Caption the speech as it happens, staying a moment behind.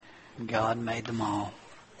God made them all.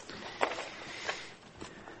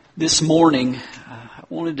 This morning, I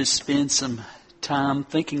wanted to spend some time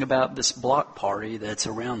thinking about this block party that's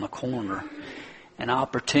around the corner. An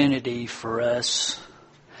opportunity for us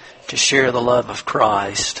to share the love of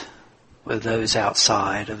Christ with those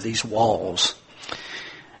outside of these walls.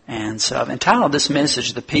 And so I've entitled this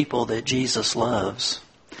message, The People That Jesus Loves.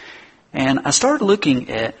 And I started looking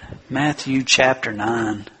at Matthew chapter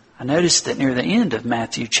 9. I noticed that near the end of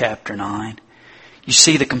Matthew chapter 9, you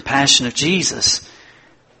see the compassion of Jesus.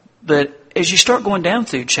 But as you start going down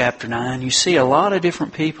through chapter 9, you see a lot of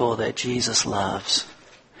different people that Jesus loves.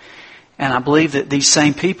 And I believe that these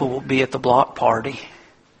same people will be at the block party.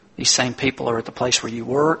 These same people are at the place where you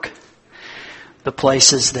work, the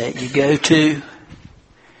places that you go to.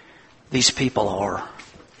 These people are.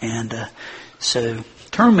 And so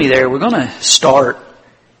turn me there. We're going to start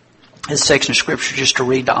this section of Scripture just to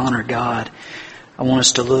read to honor God. I want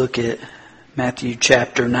us to look at Matthew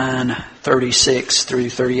chapter 9, 36 through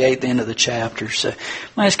 38, the end of the chapter. So I'm going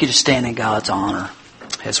to ask you to stand in God's honor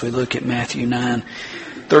as we look at Matthew 9,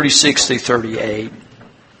 36 through 38.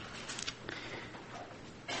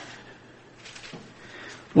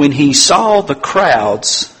 When he saw the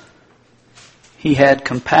crowds, he had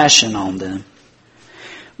compassion on them,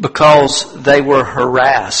 because they were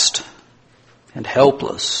harassed and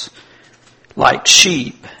helpless, like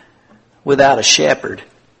sheep without a shepherd.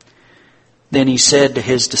 Then he said to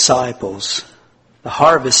his disciples, "The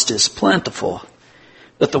harvest is plentiful,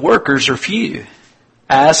 but the workers are few.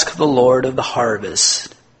 Ask the Lord of the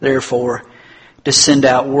harvest, therefore, to send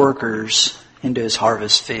out workers into his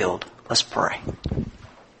harvest field." Let's pray.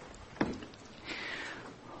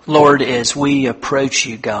 Lord, as we approach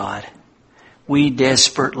you, God, we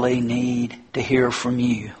desperately need to hear from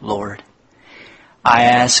you, Lord. I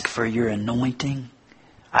ask for your anointing.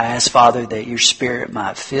 I ask, Father, that your Spirit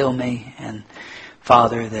might fill me, and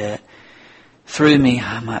Father, that through me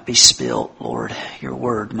I might be spilt, Lord. Your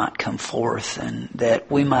word might come forth, and that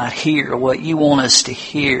we might hear what you want us to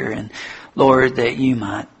hear, and Lord, that you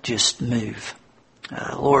might just move.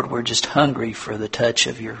 Lord, we're just hungry for the touch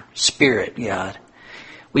of your Spirit, God.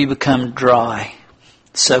 We become dry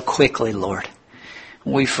so quickly, Lord.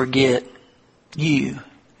 We forget you,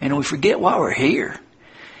 and we forget why we're here.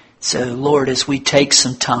 So, Lord, as we take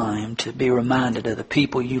some time to be reminded of the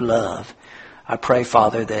people you love, I pray,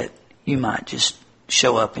 Father, that you might just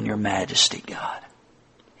show up in your majesty, God.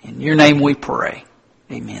 In your name we pray.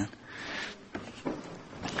 Amen.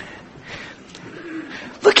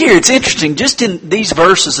 Look here, it's interesting. Just in these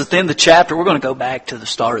verses at the end of the chapter, we're going to go back to the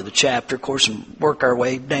start of the chapter, of course, and work our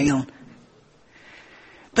way down.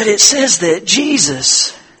 But it says that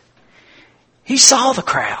Jesus, he saw the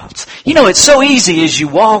crowds. You know, it's so easy as you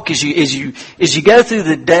walk, as you go through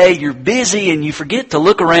the day, you're busy and you forget to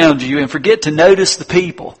look around you and forget to notice the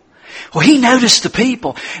people. Well, he noticed the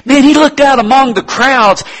people. Man, he looked out among the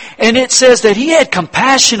crowds, and it says that he had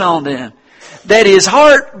compassion on them, that his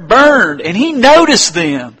heart burned, and he noticed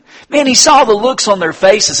them. Man, he saw the looks on their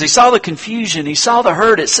faces. He saw the confusion. He saw the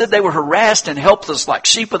hurt. It said they were harassed and helpless like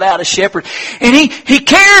sheep without a shepherd. And he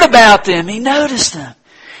cared about them. He noticed them.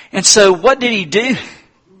 And so what did he do?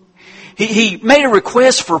 He made a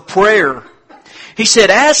request for prayer. He said,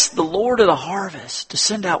 "Ask the Lord of the harvest to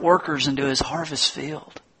send out workers into his harvest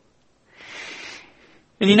field."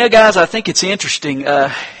 And you know, guys, I think it's interesting.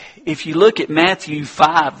 If you look at Matthew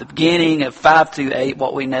 5, the beginning of 5 through 8,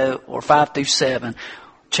 what we know, or 5 through 7,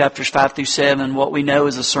 chapters 5 through 7, what we know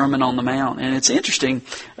is the Sermon on the Mount. And it's interesting.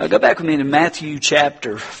 Go back with me to Matthew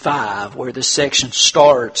chapter 5, where this section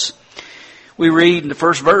starts. We read in the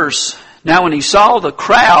first verse, "Now when he saw the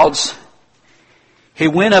crowds, he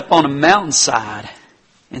went up on a mountainside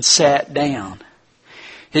and sat down.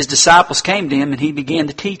 His disciples came to him, and he began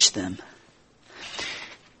to teach them."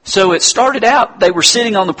 So it started out, they were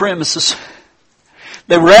sitting on the premises.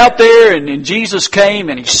 They were out there, and Jesus came,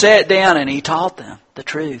 and he sat down, and he taught them the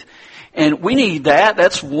truth. And we need that.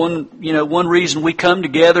 That's one reason we come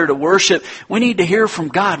together to worship. We need to hear from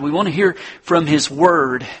God. We want to hear from his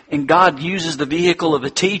word. And God uses the vehicle of a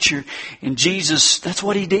teacher. And Jesus, that's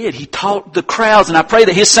what he did. He taught the crowds. And I pray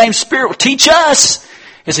that his same Spirit will teach us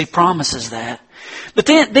as he promises that. But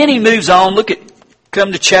then he moves on.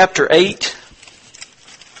 Come to chapter 8.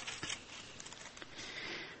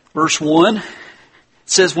 Verse 1. It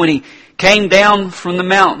says, "When he came down from the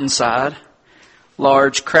mountainside,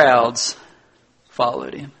 large crowds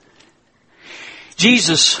followed him."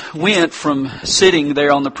 Jesus went from sitting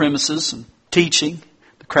there on the premises and teaching,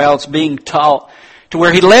 the crowds being taught, to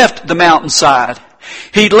where he left the mountainside.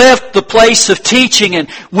 He left the place of teaching and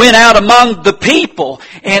went out among the people.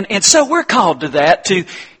 And so we're called to that, to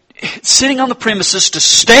sitting on the premises to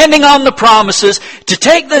standing on the promises, to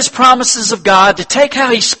take those promises of God, to take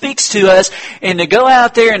how He speaks to us, and to go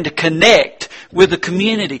out there and to connect with the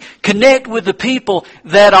community, connect with the people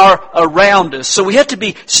that are around us. So we have to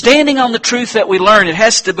be standing on the truth that we learn. It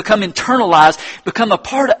has to become internalized, become a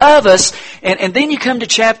part of us. And then you come to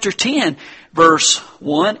chapter 10, verse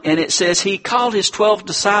 1, and it says, He called His 12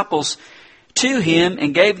 disciples to Him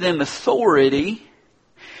and gave them authority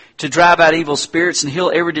to drive out evil spirits and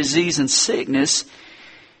heal every disease and sickness.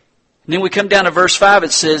 And then we come down to verse 5,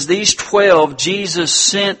 it says, These 12 Jesus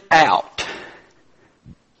sent out.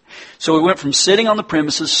 So we went from sitting on the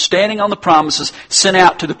premises, standing on the promises, sent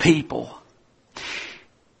out to the people.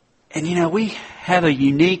 And we have a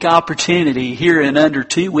unique opportunity here in under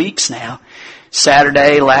 2 weeks now,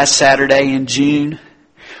 last Saturday in June,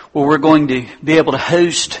 where we're going to be able to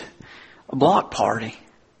host a block party.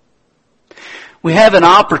 We have an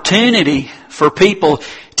opportunity for people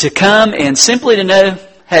to come and simply to know,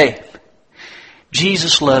 hey,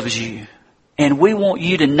 Jesus loves you. And we want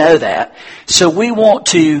you to know that. So we want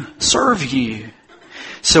to serve you.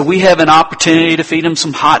 So we have an opportunity to feed them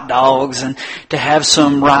some hot dogs and to have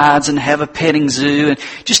some rides and have a petting zoo and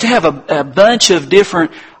just to have a bunch of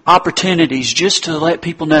different opportunities just to let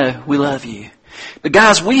people know we love you. But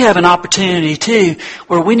guys, we have an opportunity too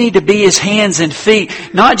where we need to be His hands and feet,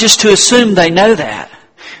 not just to assume they know that.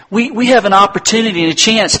 We have an opportunity and a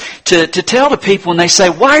chance to tell the people when they say,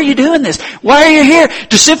 why are you doing this? Why are you here?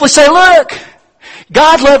 To simply say, look,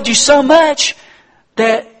 God loved you so much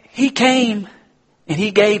that He came and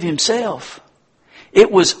He gave Himself.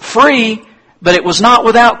 It was free, but it was not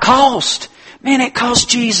without cost. Man, it cost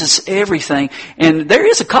Jesus everything. And there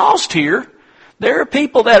is a cost here. There are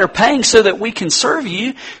people that are paying so that we can serve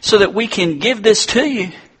you, so that we can give this to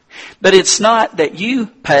you. But it's not that you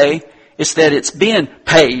pay, it's that it's been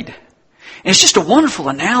paid. And it's just a wonderful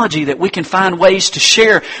analogy that we can find ways to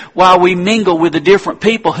share while we mingle with the different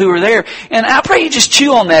people who are there. And I pray you just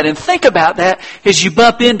chew on that and think about that as you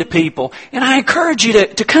bump into people. And I encourage you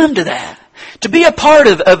to come to that. To be a part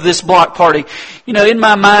of this block party. In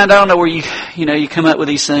my mind, I don't know where you come up with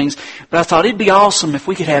these things, but I thought it'd be awesome if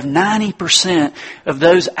we could have 90% of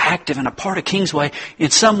those active and a part of Kingsway in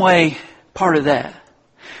some way part of that.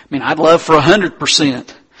 I'd love for 100%.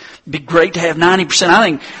 It'd be great to have 90%. I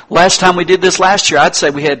think last time we did this last year, I'd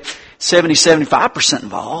say we had 75%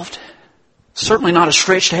 involved. Certainly not a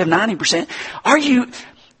stretch to have 90%. Are you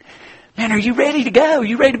ready to go? Are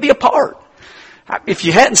you ready to be a part? If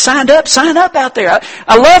you hadn't signed up, sign up out there.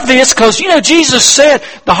 I love this because, Jesus said,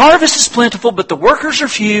 the harvest is plentiful, but the workers are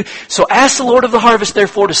few. So ask the Lord of the harvest,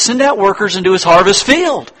 therefore, to send out workers into His harvest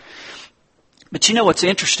field. But what's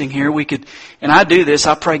interesting here? And I do this,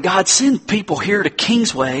 I pray, God, send people here to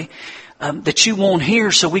Kingsway that you want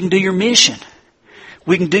here so we can do your mission.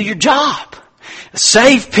 We can do your job.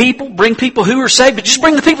 Save people, bring people who are saved, but just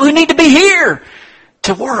bring the people who need to be here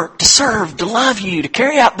to work, to serve, to love you, to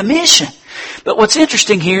carry out the mission. But what's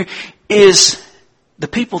interesting here is the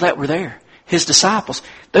people that were there, His disciples.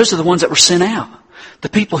 Those are the ones that were sent out. The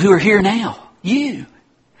people who are here now. You.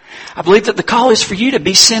 I believe that the call is for you to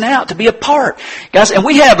be sent out, to be a part. Guys, and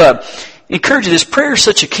we have encourage you, this prayer is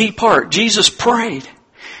such a key part. Jesus prayed.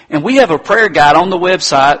 And we have a prayer guide on the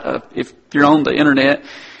website, if you're on the internet,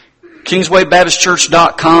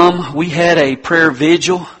 KingswayBaptistChurch.com. We had a prayer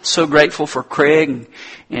vigil. So grateful for Craig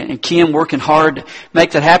and Kim working hard to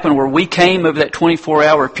make that happen, where we came over that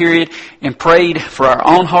 24-hour period and prayed for our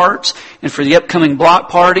own hearts and for the upcoming block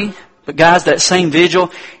party. But guys, that same vigil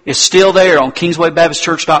is still there on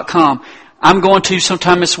KingswayBaptistChurch.com. I'm going to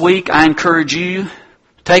sometime this week. I encourage you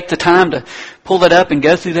to take the time to pull that up and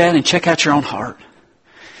go through that and check out your own heart.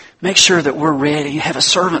 Make sure that we're ready, have a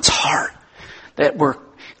servant's heart, that we're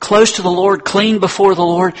close to the Lord, clean before the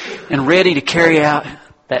Lord, and ready to carry out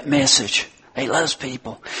that message. He loves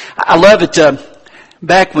people. I love it.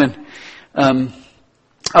 Back when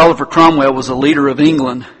Oliver Cromwell was a leader of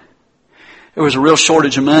England, there was a real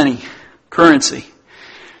shortage of money, currency.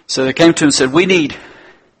 So they came to him and said, we need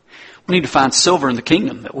to find silver in the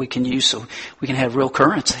kingdom that we can use so we can have real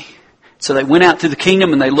currency. So they went out through the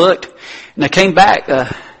kingdom and they looked, and they came back.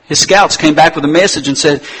 His scouts came back with a message and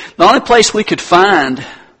said, the only place we could find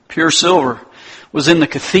pure silver was in the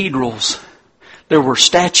cathedrals. There were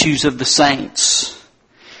statues of the saints.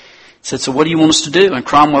 He said, so what do you want us to do? And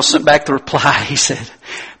Cromwell sent back the reply. He said,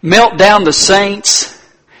 melt down the saints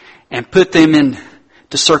and put them into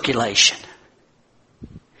circulation.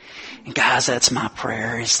 And guys, that's my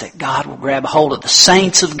prayer, is that God will grab a hold of the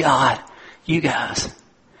saints of God, you guys,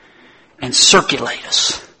 and circulate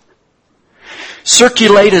us.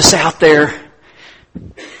 Circulate us out there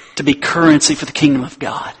to be currency for the kingdom of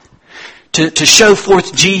God. to show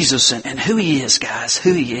forth Jesus and who He is, guys,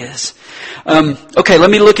 who He is. Okay, let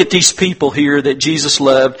me look at these people here that Jesus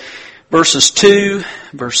loved. Verses 2,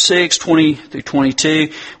 verse 6, 20 through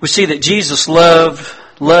 22. We see that Jesus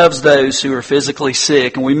loves those who are physically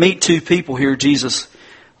sick. And we meet two people here Jesus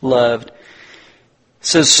loved. It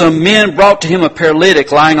says, some men brought to Him a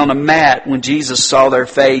paralytic lying on a mat. When Jesus saw their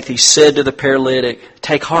faith, He said to the paralytic,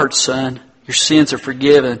 take heart, son, your sins are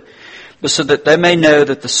forgiven. But so that they may know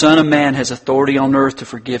that the Son of Man has authority on earth to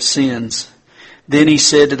forgive sins. Then He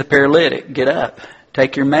said to the paralytic, get up,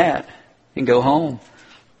 take your mat, and go home.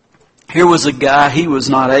 Here was a guy, he was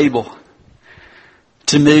not able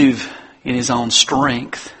to move in his own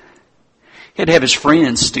strength. He had to have his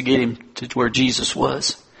friends to get him to where Jesus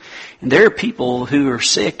was. And there are people who are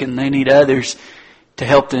sick and they need others to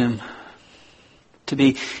help them to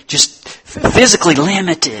be just physically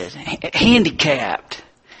limited, handicapped,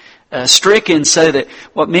 stricken so that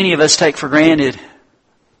what many of us take for granted,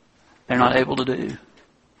 they're not able to do.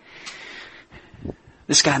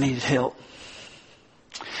 This guy needed help.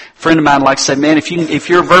 A friend of mine likes to say, man, if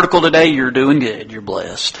you're vertical today, you're doing good. You're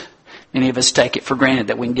blessed. Many of us take it for granted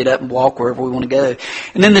that we can get up and walk wherever we want to go.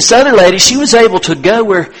 And then this other lady, she was able to go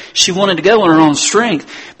where she wanted to go on her own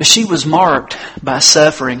strength, but she was marked by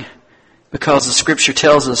suffering because the Scripture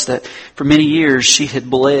tells us that for many years she had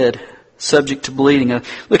bled, subject to bleeding.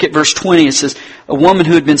 Look at verse 20. It says, a woman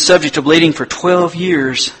who had been subject to bleeding for 12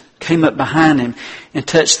 years came up behind Him and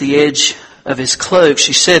touched the edge of His cloak.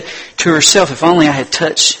 She said to herself, if only I had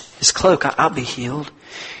touched His cloak, I'll be healed.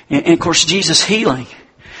 And of course, Jesus healing.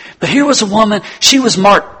 But here was a woman, she was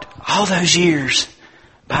marked all those years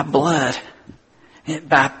by blood,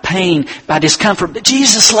 by pain, by discomfort. But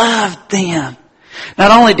Jesus loved them.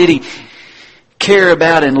 Not only did He care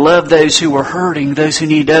about and love those who were hurting, those who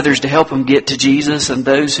needed others to help them get to Jesus, and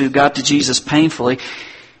those who got to Jesus painfully,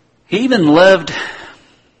 He even loved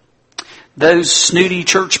those snooty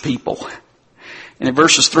church people. And in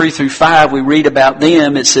verses 3 through 5, we read about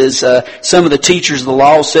them. It says, some of the teachers of the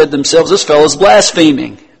law said to themselves, this fellow's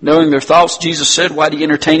blaspheming. Knowing their thoughts, Jesus said, why do you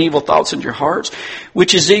entertain evil thoughts in your hearts?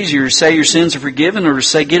 Which is easier, to say your sins are forgiven or to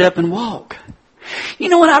say get up and walk? You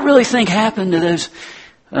know what I really think happened to those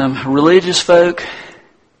religious folk?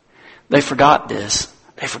 They forgot this.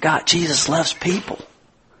 They forgot Jesus loves people.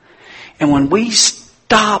 And when we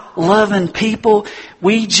stop loving people,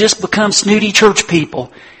 we just become snooty church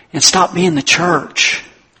people and stop being the church.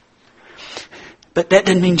 But that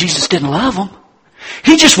didn't mean Jesus didn't love them.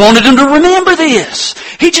 He just wanted them to remember this.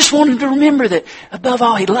 He just wanted them to remember that above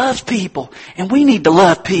all, He loves people. And we need to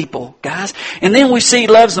love people, guys. And then we see He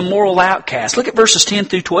loves the moral outcast. Look at verses 10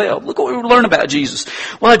 through 12. Look what we learn about Jesus.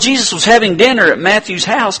 While Jesus was having dinner at Matthew's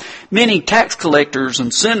house, many tax collectors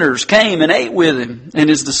and sinners came and ate with Him and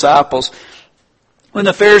His disciples. When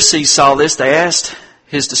the Pharisees saw this, they asked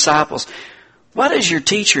His disciples, why does your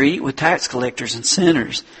teacher eat with tax collectors and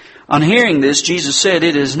sinners? On hearing this, Jesus said,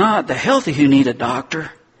 it is not the healthy who need a doctor,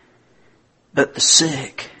 but the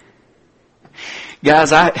sick.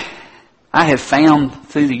 Guys, I have found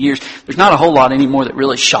through the years, there's not a whole lot anymore that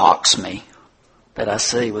really shocks me that I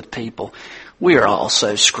see with people. We are all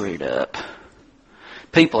so screwed up.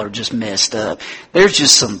 People are just messed up. There's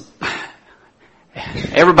just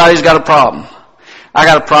everybody's got a problem. I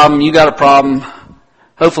got a problem, you got a problem.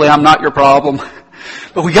 Hopefully I'm not your problem.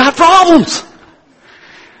 But we got problems.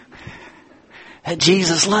 That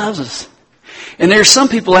Jesus loves us. And there's some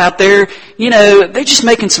people out there, they're just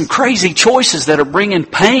making some crazy choices that are bringing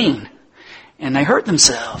pain. And they hurt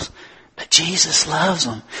themselves. But Jesus loves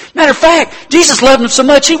them. Matter of fact, Jesus loved them so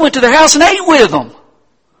much, He went to their house and ate with them.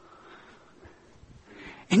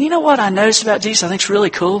 And you know what I noticed about Jesus I think is really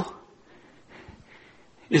cool?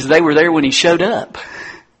 Is they were there when He showed up.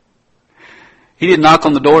 He didn't knock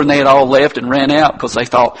on the door and they had all left and ran out because they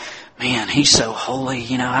thought, man, He's so holy,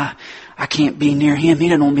 I can't be near Him. He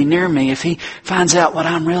doesn't want to be near me if He finds out what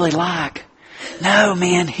I'm really like. No,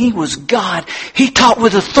 man, He was God. He taught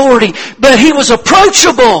with authority, but He was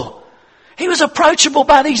approachable. He was approachable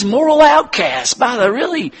by these moral outcasts, by the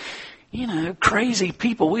really, crazy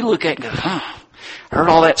people we look at and go, I heard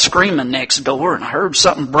all that screaming next door and I heard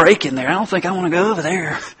something break in there. I don't think I want to go over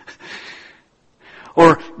there.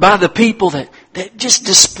 Or by the people that just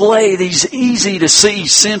display these easy to see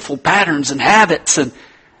sinful patterns and habits.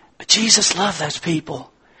 But Jesus loved those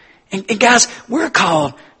people. And guys, we're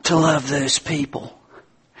called to love those people.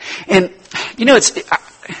 And,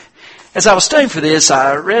 as I was studying for this,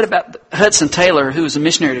 I read about Hudson Taylor, who was a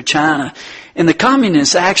missionary to China. And the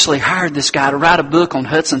communists actually hired this guy to write a book on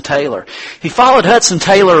Hudson Taylor. He followed Hudson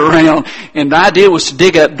Taylor around, and the idea was to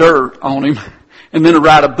dig up dirt on him and then to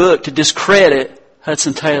write a book to discredit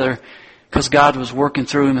Hudson Taylor because God was working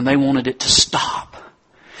through him and they wanted it to stop.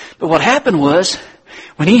 But what happened was,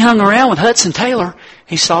 when he hung around with Hudson Taylor,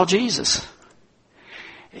 he saw Jesus.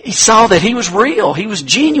 He saw that he was real, he was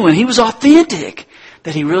genuine, he was authentic,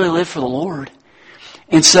 that he really lived for the Lord.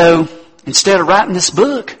 And so, instead of writing this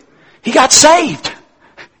book, he got saved.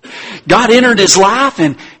 God entered his life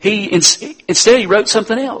and instead he wrote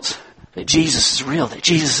something else. That Jesus is real, that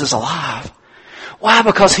Jesus is alive. Why?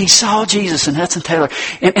 Because he saw Jesus in Hudson Taylor.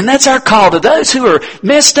 And that's our call to those who are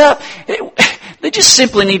messed up. They just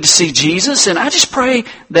simply need to see Jesus. And I just pray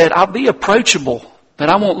that I'll be approachable, that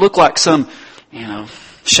I won't look like some,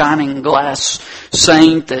 shining glass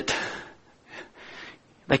saint that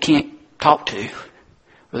they can't talk to,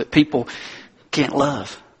 or that people can't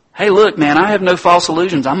love. Hey, look, man, I have no false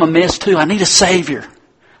illusions. I'm a mess too. I need a Savior.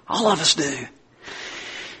 All of us do.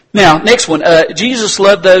 Now, next one. Jesus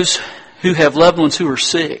loved those who have loved ones who are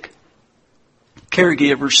sick.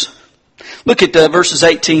 Caregivers. Look at verses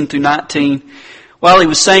 18 through 19. While he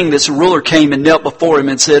was saying this, a ruler came and knelt before him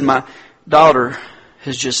and said, "My daughter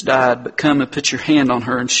has just died, but come and put your hand on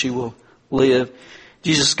her and she will live."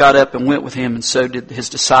 Jesus got up and went with him, and so did his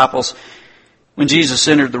disciples. When Jesus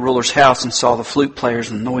entered the ruler's house and saw the flute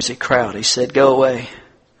players and the noisy crowd, he said, "Go away.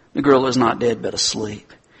 The girl is not dead, but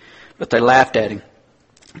asleep." But they laughed at him.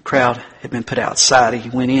 The crowd had been put outside. He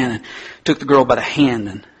went in and took the girl by the hand,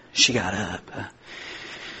 and she got up.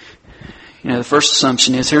 The first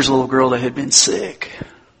assumption is, here's a little girl that had been sick.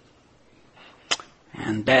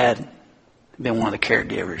 And Dad had been one of the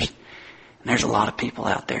caregivers. And there's a lot of people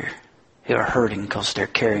out there who are hurting because they're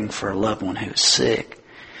caring for a loved one who is sick.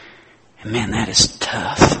 And man, that is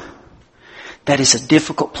tough. That is a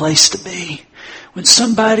difficult place to be. When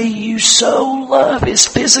somebody you so love is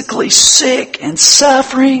physically sick and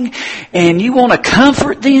suffering, and you want to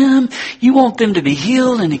comfort them, you want them to be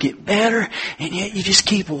healed and to get better, and yet you just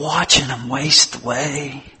keep watching them waste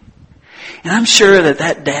away. And I'm sure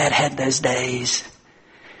that dad had those days.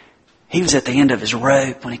 He was at the end of his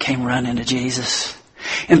rope when he came running to Jesus.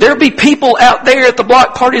 And there'll be people out there at the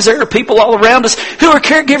block parties, there are people all around us who are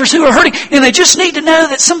caregivers, who are hurting, and they just need to know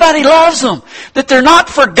that somebody loves them, that they're not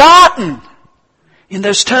forgotten in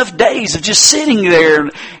those tough days of just sitting there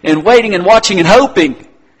and waiting and watching and hoping.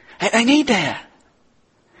 They need that.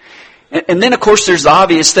 And then, of course, there's the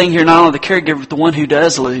obvious thing here, not only the caregiver, but the one who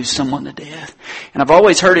does lose someone to death. And I've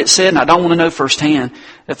always heard it said, and I don't want to know firsthand,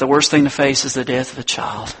 that the worst thing to face is the death of a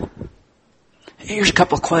child. Here's a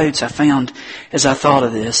couple of quotes I found as I thought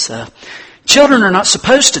of this. Children are not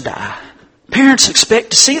supposed to die. Parents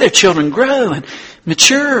expect to see their children grow and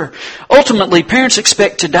mature. Ultimately, parents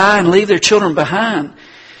expect to die and leave their children behind.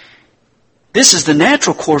 This is the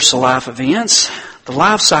natural course of life events, the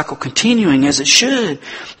life cycle continuing as it should.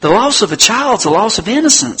 The loss of a child is the loss of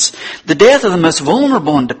innocence, the death of the most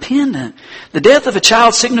vulnerable and dependent. The death of a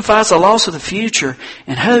child signifies the loss of the future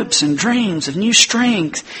and hopes and dreams of new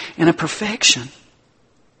strength and a perfection.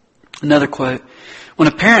 Another quote, when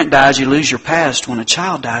a parent dies, you lose your past. When a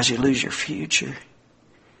child dies, you lose your future.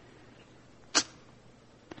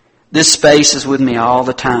 This space is with me all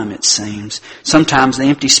the time, it seems. Sometimes the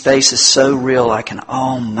empty space is so real I can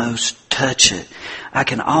almost touch it. I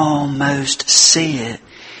can almost see it.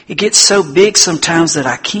 It gets so big sometimes that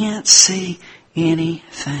I can't see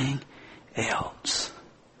anything else.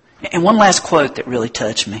 And one last quote that really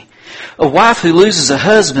touched me. A wife who loses a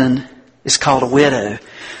husband is called a widow.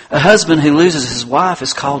 A husband who loses his wife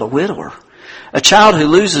is called a widower. A child who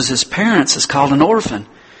loses his parents is called an orphan.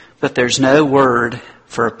 But there's no word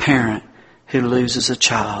for a parent who loses a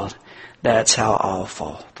child. That's how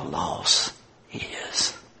awful the loss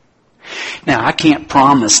is. Now, I can't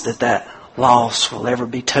promise that loss will ever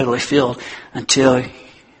be totally filled until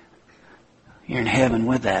you're in heaven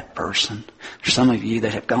with that person. There's some of you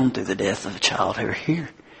that have gone through the death of a child who are here.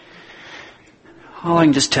 All I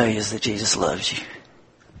can just tell you is that Jesus loves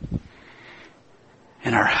you.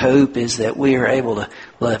 And our hope is that we are able to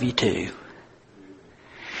love you too.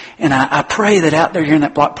 And I pray that out there in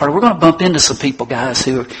that block party, we're going to bump into some people, guys,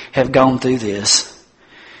 who have gone through this.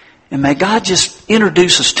 And may God just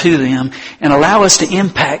introduce us to them and allow us to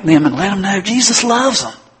impact them and let them know Jesus loves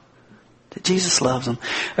them. That Jesus loves them.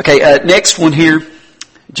 Okay, next one here.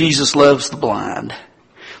 Jesus loves the blind.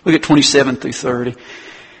 Look at 27 through 30.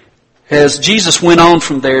 As Jesus went on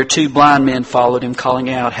from there, 2 blind men followed him,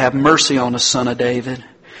 calling out, "Have mercy on us, Son of David."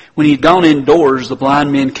 When he had gone indoors, the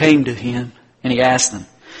blind men came to him, and he asked them,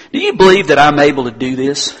 "Do you believe that I'm able to do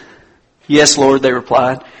this?" "Yes, Lord," they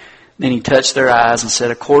replied. Then he touched their eyes and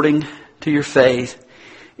said, "According to your faith,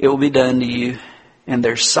 it will be done to you." And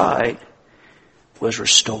their sight was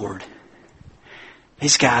restored.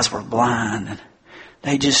 These guys were blind, and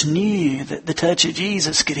They just knew that the touch of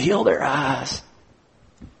Jesus could heal their eyes.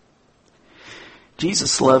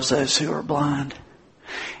 Jesus loves those who are blind.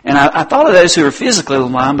 And I thought of those who are physically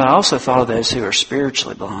blind, but I also thought of those who are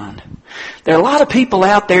spiritually blind. There are a lot of people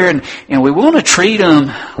out there, and we want to treat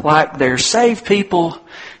them like they're saved people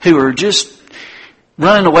who are just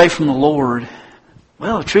running away from the Lord.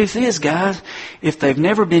 Well, the truth is, guys, if they've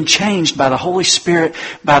never been changed by the Holy Spirit,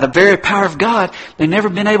 by the very power of God, they've never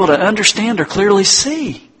been able to understand or clearly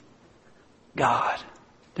see God.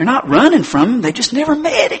 They're not running from Him, they just never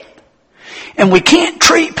met Him. And we can't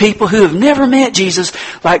treat people who have never met Jesus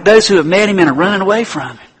like those who have met Him and are running away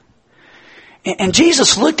from Him. And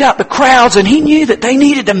Jesus looked out the crowds and He knew that they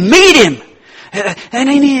needed to meet Him. And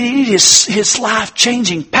they needed His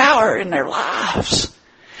life-changing power in their lives.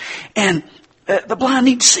 And the blind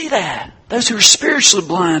need to see that. Those who are spiritually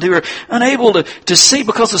blind, who are unable to see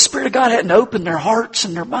because the Spirit of God hadn't opened their hearts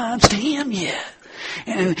and their minds to Him yet.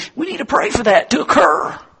 And we need to pray for that to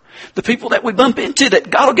occur. The people that we bump into, that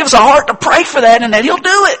God will give us a heart to pray for that, and that He'll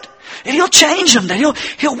do it. And He'll change them, that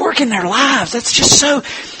He'll work in their lives. That's just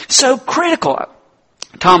so critical.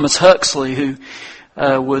 Thomas Huxley, who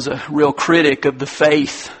was a real critic of the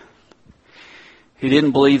faith, who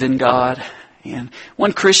didn't believe in God. And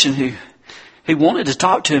one Christian who wanted to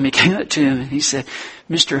talk to him, he came up to him and he said,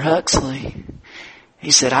 "Mr. Huxley,"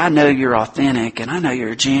 he said, "I know you're authentic and I know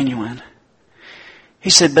you're genuine." He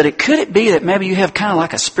said, "But could it be that maybe you have kind of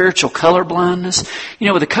like a spiritual color blindness? You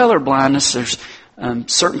know, with the color blindness, there's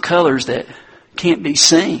certain colors that can't be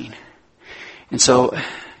seen. And so,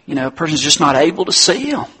 you know, a person's just not able to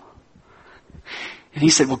see them." And he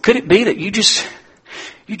said, "Well, could it be that you just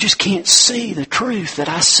can't see the truth that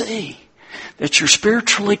I see? That you're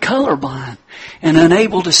spiritually colorblind and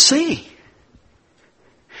unable to see?"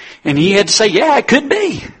 And he had to say, "Yeah, it could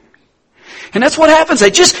be." And that's what happens. They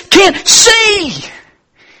just can't see.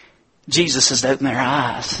 Jesus has opened their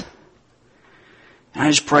eyes. And I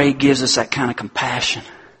just pray He gives us that kind of compassion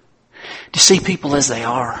to see people as they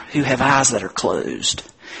are, who have eyes that are closed,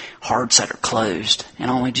 hearts that are closed,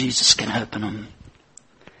 and only Jesus can open them.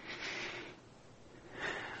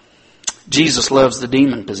 Jesus loves the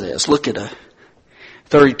demon-possessed. Look at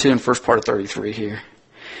 32 and first part of 33 here.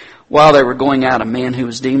 While they were going out, a man who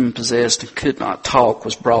was demon-possessed and could not talk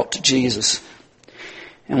was brought to Jesus.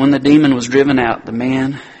 And when the demon was driven out, the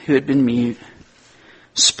man who had been mute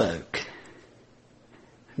spoke.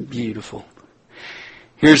 Beautiful.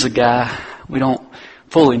 Here's a guy, we don't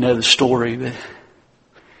fully know the story, but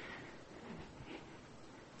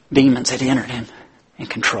demons had entered him and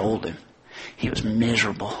controlled him. He was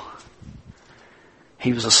miserable.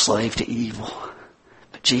 He was a slave to evil.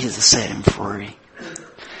 But Jesus set him free.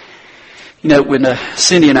 You know, when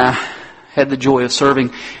Cindy and I had the joy of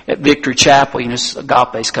serving at Victory Chapel, you know,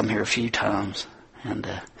 Agape's come here a few times. And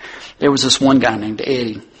there was this one guy named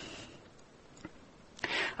Eddie.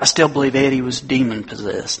 I still believe Eddie was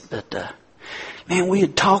demon-possessed. But, man,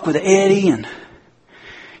 we'd talk with Eddie and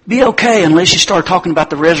be okay unless you start talking about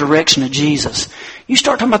the resurrection of Jesus. You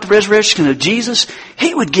start talking about the resurrection of Jesus,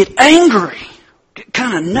 he would get angry. Get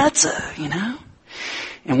kind of nutso, you know.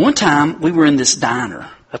 And one time we were in this diner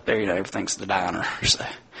up there. You know, everything's the diner. So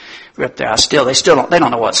we're up there. They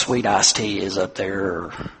don't know what sweet iced tea is up there,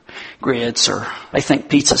 or grits, or they think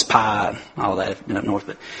pizza's pie and all that up north.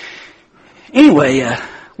 But anyway,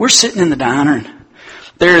 we're sitting in the diner, and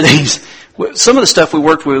there are these. Some of the stuff we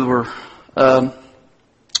worked with were,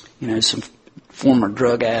 you know, some former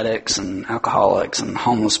drug addicts and alcoholics and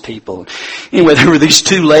homeless people. Anyway, there were these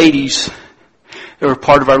two ladies that were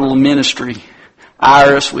part of our little ministry.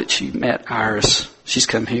 Iris, which you met Iris, she's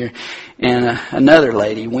come here, and another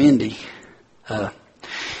lady, Wendy.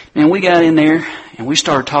 And we got in there and we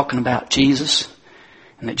started talking about Jesus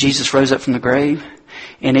and that Jesus rose up from the grave.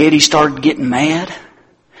 And Eddie started getting mad.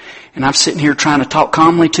 And I'm sitting here trying to talk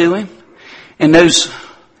calmly to him. And those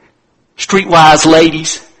streetwise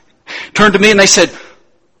ladies turned to me and they said,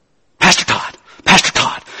 Pastor Todd,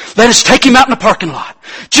 let us take him out in the parking lot.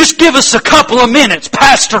 Just give us a couple of minutes,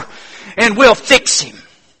 Pastor, and we'll fix him.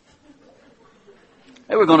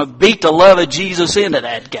 They were going to beat the love of Jesus into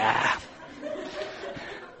that guy.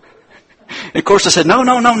 And of course I said, no,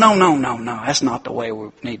 that's not the way we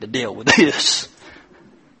need to deal with this.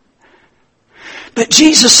 But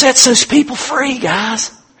Jesus sets those people free,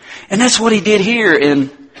 guys. And that's what He did here.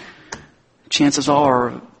 And chances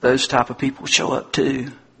are those type of people show up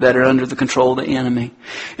too, that are under the control of the enemy.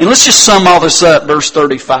 And let's just sum all this up, verse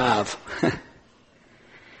 35.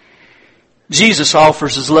 Jesus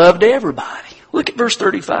offers His love to everybody. Look at verse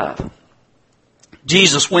 35.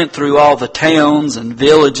 Jesus went through all the towns and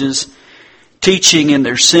villages, teaching in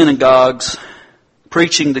their synagogues,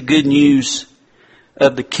 preaching the good news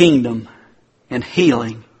of the kingdom and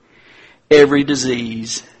healing every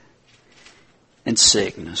disease and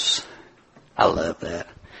sickness. I love that.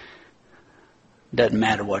 Doesn't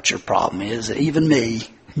matter what your problem is, even me.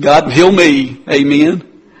 God will heal me. Amen.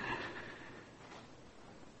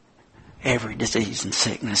 Every disease and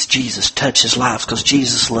sickness. Jesus touches lives because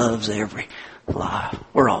Jesus loves every life.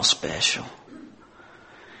 We're all special.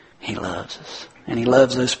 He loves us. And He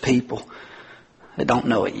loves those people that don't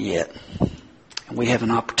know it yet. And we have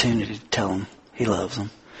an opportunity to tell them He loves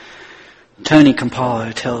them. Tony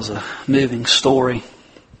Campolo tells a moving story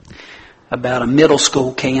about a middle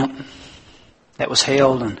school camp that was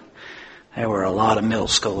held, and there were a lot of middle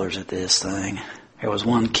schoolers at this thing. There was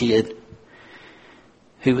one kid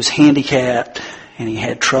who was handicapped and he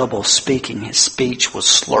had trouble speaking. His speech was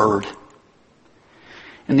slurred.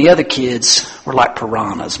 And the other kids were like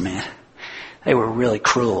piranhas, man. They were really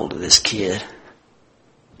cruel to this kid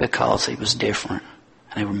because he was different.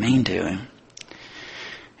 And they were mean to him.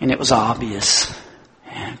 And it was obvious.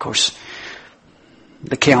 And of course,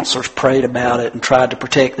 the counselors prayed about it and tried to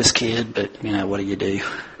protect this kid, but what do you do?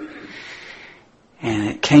 And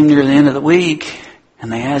it came near the end of the week,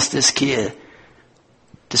 and they asked this kid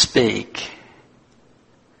to speak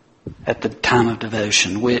at the time of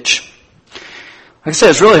devotion, which, like I said,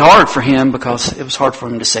 was really hard for him because it was hard for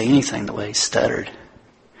him to say anything the way he stuttered.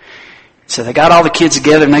 So they got all the kids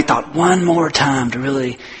together and they thought one more time to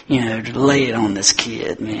really, to lay it on this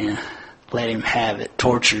kid, man. Let him have it,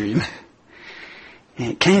 torture him.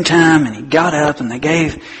 And it came time and he got up and they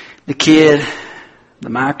gave the kid the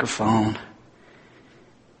microphone.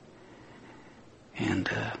 And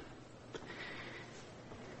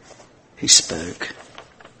he spoke.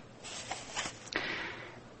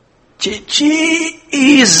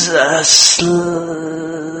 Jesus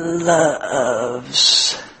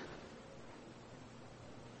loves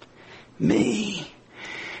me,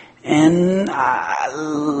 and I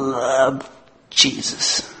love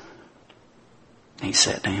Jesus. He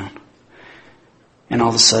sat down, and all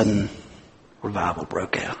of a sudden, revival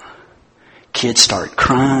broke out. Kids started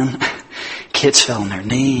crying. Kids fell on their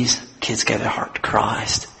knees. Kids gave their heart to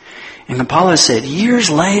Christ. And Campolo said, years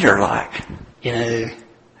later,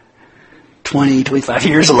 20, 25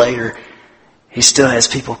 years later, he still has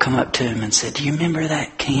people come up to him and say, do you remember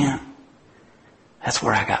that camp? That's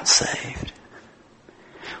where I got saved.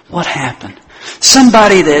 What happened?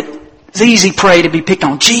 Somebody that's easy prey to be picked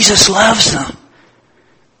on. Jesus loves them.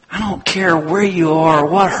 I don't care where you are,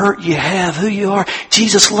 what hurt you have, who you are.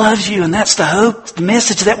 Jesus loves you, and that's the hope, the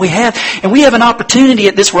message that we have. And we have an opportunity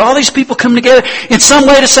at this where all these people come together in some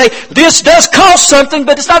way to say, this does cost something,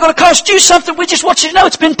 but it's not going to cost you something. We just want you to know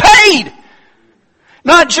it's been paid.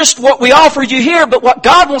 Not just what we offer you here, but what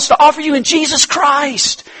God wants to offer you in Jesus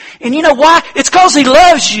Christ. And you know why? It's because He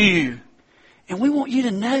loves you. And we want you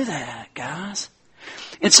to know that, guys.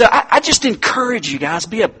 And so I just encourage you guys,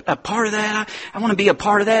 be a part of that. I want to be a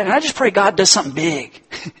part of that. And I just pray God does something big.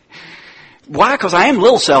 Why? Because I am a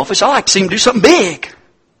little selfish. I like to see Him do something big.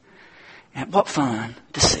 And what fun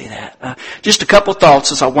to see that. Just a couple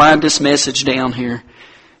thoughts as I wind this message down here.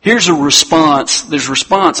 Here's a response. There's a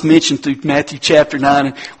response mentioned through Matthew chapter 9.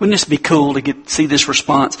 And wouldn't this be cool to see this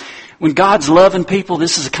response? When God's loving people,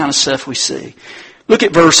 this is the kind of stuff we see. Look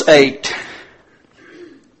at verse 8.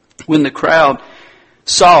 When the crowd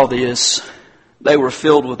saw this, they were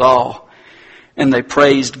filled with awe, and they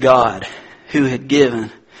praised God, who had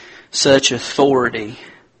given such authority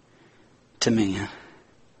to men.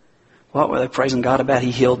 What were they praising God about? He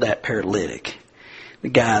healed that paralytic, the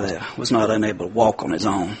guy that was not unable to walk on his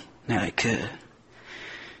own. Now he could.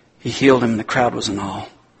 He healed him, and the crowd was in awe.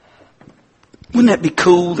 Wouldn't that be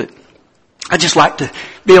cool? That I'd just like to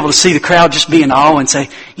be able to see the crowd just be in awe and say,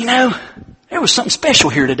 there was something special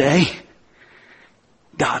here today.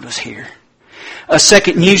 God was here. A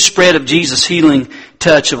second news spread of Jesus' healing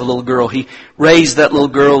touch of a little girl. He raised that little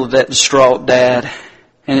girl of that distraught dad.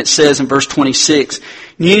 And it says in verse 26,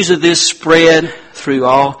 news of this spread through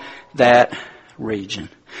all that region.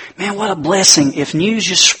 Man, what a blessing if news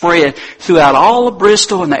just spread throughout all of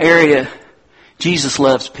Bristol and the area. Jesus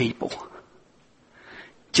loves people.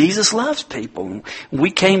 Jesus loves people.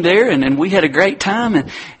 We came there and we had a great time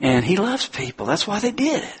and He loves people. That's why they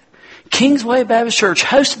did it. Kingsway Baptist Church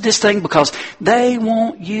hosted this thing because they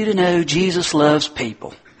want you to know Jesus loves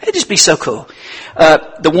people. It'd just be so cool.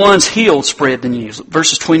 The ones healed spread the news.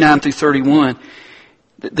 Verses 29 through 31.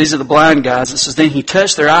 These are the blind guys. It says, then He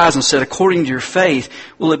touched their eyes and said, according to your faith,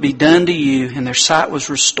 will it be done to you? And their sight was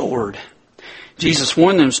restored. Jesus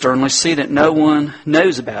warned them sternly, see that no one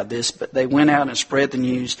knows about this, but they went out and spread the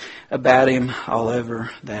news about Him all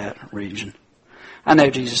over that region. I know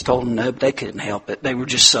Jesus told them no, but they couldn't help it. They were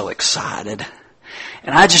just so excited.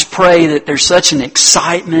 And I just pray that there's such an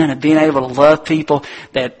excitement of being able to love people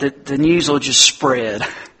that the news will just spread.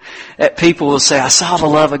 That people will say, I saw the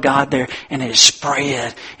love of God there, and it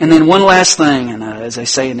spread. And then one last thing, and as they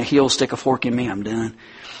say in the Hill, stick a fork in me, I'm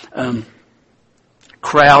done.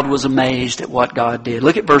 Crowd was amazed at what God did.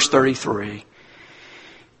 Look at verse 33.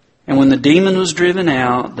 And when the demon was driven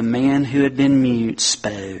out, the man who had been mute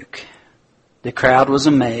spoke. The crowd was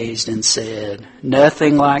amazed and said,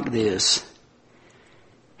 nothing like this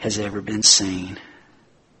has ever been seen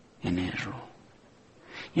in Israel.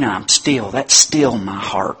 You know, that's still my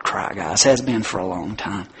heart cry, guys. Has been for a long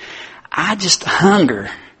time. I just hunger.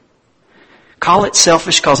 Call it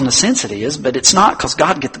selfish because in a sense it is, but it's not because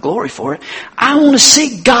God get the glory for it. I want to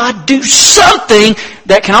see God do something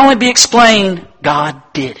that can only be explained, God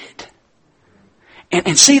did it.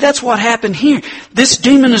 And see, that's what happened here. This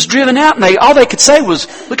demon is driven out, and all they could say was,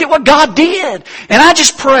 look at what God did. And I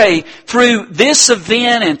just pray through this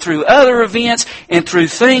event and through other events and through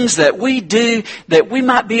things that we do, that we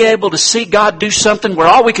might be able to see God do something where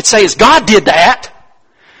all we could say is, God did that.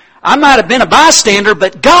 I might have been a bystander,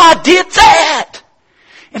 but God did that.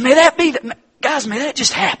 And may that be, guys, may that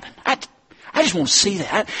just happen. I just want to see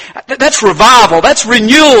that. That's revival. That's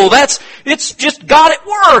renewal. It's just God at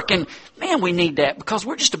work. And man, we need that because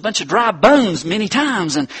we're just a bunch of dry bones many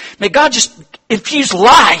times. And may God just infuse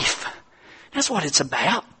life. That's what it's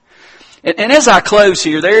about. And as I close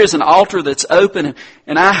here, there is an altar that's open.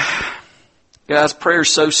 And guys, prayer is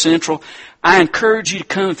so central. I encourage you to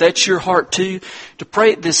come, if that's your heart too, to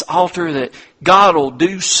pray at this altar that God will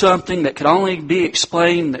do something that can only be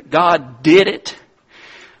explained that God did it.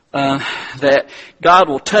 That God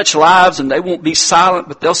will touch lives and they won't be silent,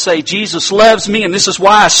 but they'll say, Jesus loves me and this is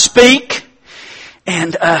why I speak.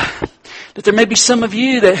 And that there may be some of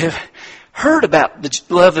you that have heard about the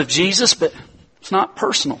love of Jesus, but it's not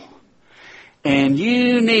personal. And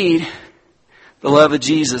you need the love of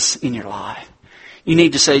Jesus in your life. You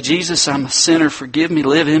need to say, Jesus, I'm a sinner, forgive me,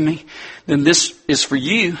 live in me. Then this is for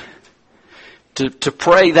you to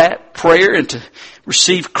pray that prayer and to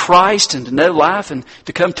receive Christ and to know life and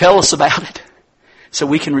to come tell us about it so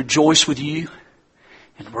we can rejoice with you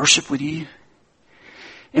and worship with you.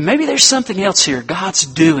 And maybe there's something else here God's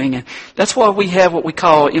doing, and that's why we have what we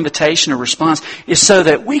call invitation or response, is so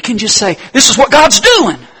that we can just say, this is what God's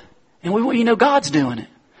doing. And we want you to know God's doing it.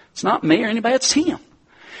 It's not me or anybody, it's Him.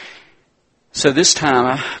 So this time,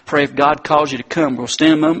 I pray if God calls you to come, we're going to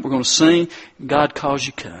stand a moment, we're going to sing. If God calls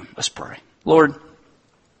you, come. Let's pray. Lord,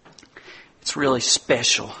 it's really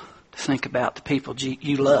special to think about the people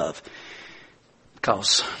you love.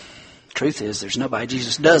 Because the truth is, there's nobody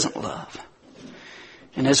Jesus doesn't love.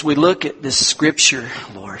 And as we look at this scripture,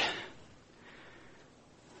 Lord,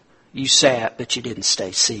 you sat, but you didn't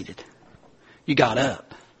stay seated. You got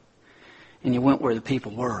up, and you went where the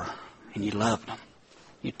people were, and you loved them.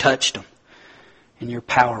 You touched them. And your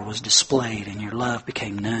power was displayed and your love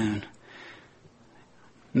became known.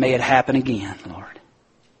 May it happen again, Lord.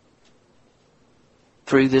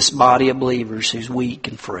 Through this body of believers who's weak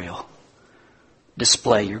and frail,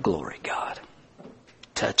 display your glory, God.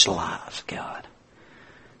 Touch lives, God.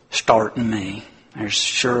 Start in me. There's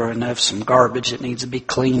sure enough some garbage that needs to be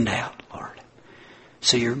cleaned out, Lord.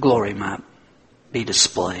 So your glory might be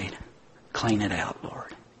displayed. Clean it out,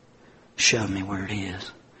 Lord. Show me where it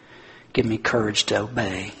is. Give me courage to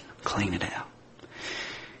obey. Clean it out.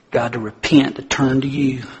 God, to repent, to turn to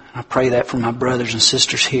you. I pray that for my brothers and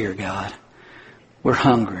sisters here, God. We're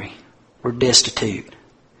hungry. We're destitute.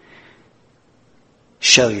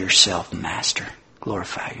 Show yourself, Master.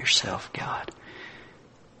 Glorify yourself, God.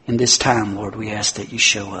 In this time, Lord, we ask that you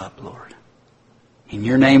show up, Lord. In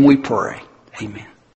your name we pray. Amen.